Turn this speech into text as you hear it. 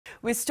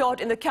We start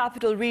in the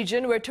capital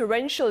region where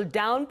torrential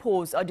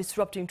downpours are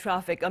disrupting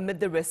traffic amid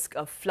the risk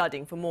of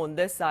flooding. For more on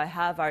this, I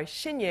have our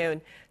SHIN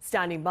Ye-eun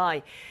standing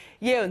by.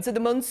 Ye-eun, so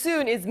the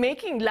monsoon is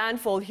making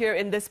landfall here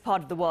in this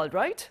part of the world,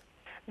 right?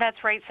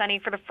 That's right, Sunny.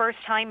 For the first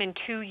time in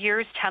 2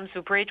 years,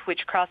 Jamsu Bridge,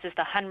 which crosses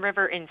the Han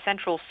River in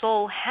central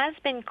Seoul, has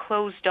been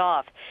closed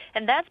off.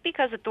 And that's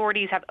because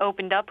authorities have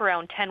opened up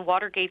around 10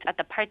 water gates at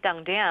the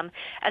Paldang Dam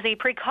as a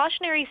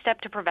precautionary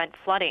step to prevent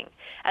flooding.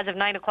 As of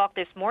 9 o'clock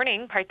this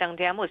morning, Paldang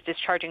Dam was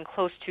discharging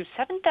close to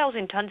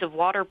 7,000 tons of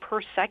water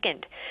per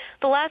second.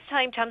 The last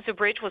time Jamsu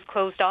Bridge was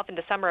closed off in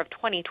the summer of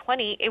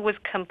 2020, it was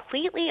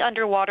completely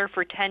underwater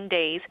for 10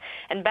 days.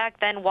 And back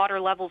then,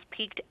 water levels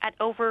peaked at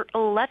over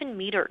 11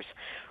 meters.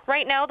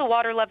 Right now, the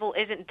water level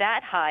isn't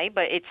that high,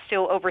 but it's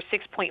still over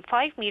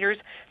 6.5 meters,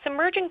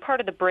 submerging part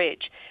of the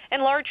bridge.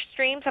 And large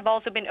streams have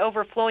also been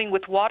overflowing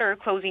with water,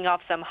 closing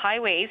off some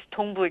highways.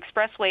 Dongbu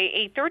Expressway,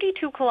 a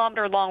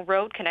 32-kilometer-long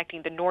road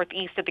connecting the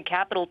northeast of the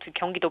capital to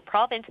Gyeonggi-do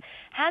province,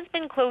 has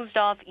been closed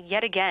off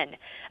yet again.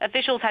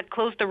 Officials had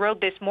closed the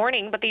road this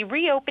morning, but they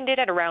reopened it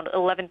at around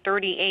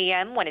 11:30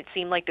 a.m. when it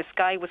seemed like the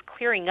sky was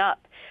clearing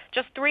up.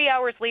 Just 3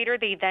 hours later,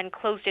 they then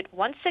closed it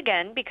once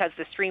again because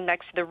the stream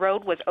next to the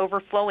road was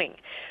overflowing.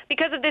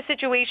 Because of this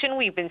situation,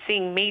 we've been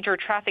seeing major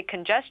traffic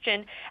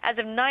congestion. As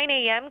of 9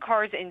 a.m.,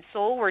 cars in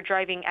Seoul were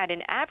driving at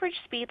an average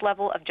speed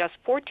level of just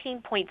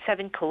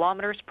 14.7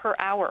 kilometers per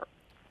hour.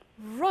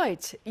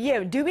 Right.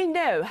 Yeah. Do we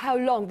know how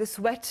long this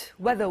wet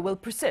weather will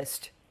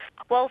persist?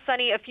 Well,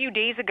 Sunny, a few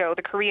days ago,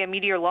 the Korea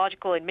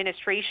Meteorological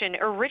Administration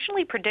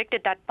originally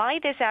predicted that by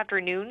this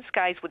afternoon,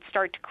 skies would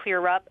start to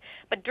clear up.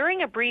 But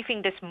during a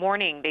briefing this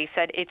morning, they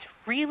said it's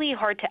really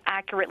hard to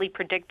accurately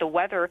predict the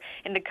weather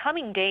in the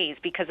coming days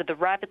because of the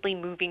rapidly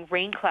moving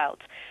rain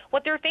clouds.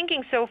 What they're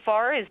thinking so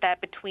far is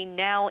that between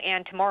now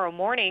and tomorrow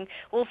morning,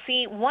 we'll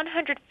see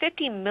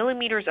 150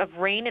 millimeters of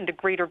rain in the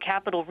greater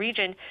capital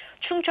region.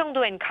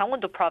 Chungcheongdo and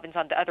Gangwon-do province,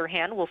 on the other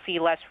hand, will see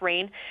less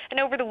rain. And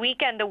over the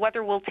weekend, the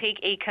weather will take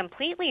a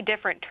completely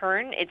different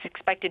turn. It's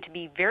expected to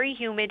be very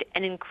humid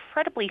and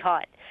incredibly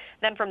hot.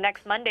 Then from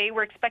next Monday,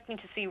 we're expecting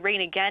to see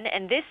rain again,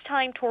 and this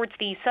time towards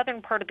the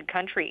southern part of the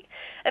country.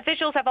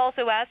 Officials have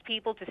also asked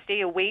people to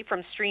stay away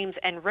from streams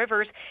and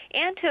rivers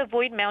and to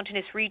avoid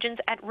mountainous regions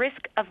at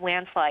risk of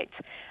landslides.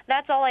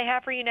 That's all I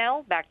have for you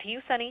now. Back to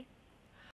you, Sunny.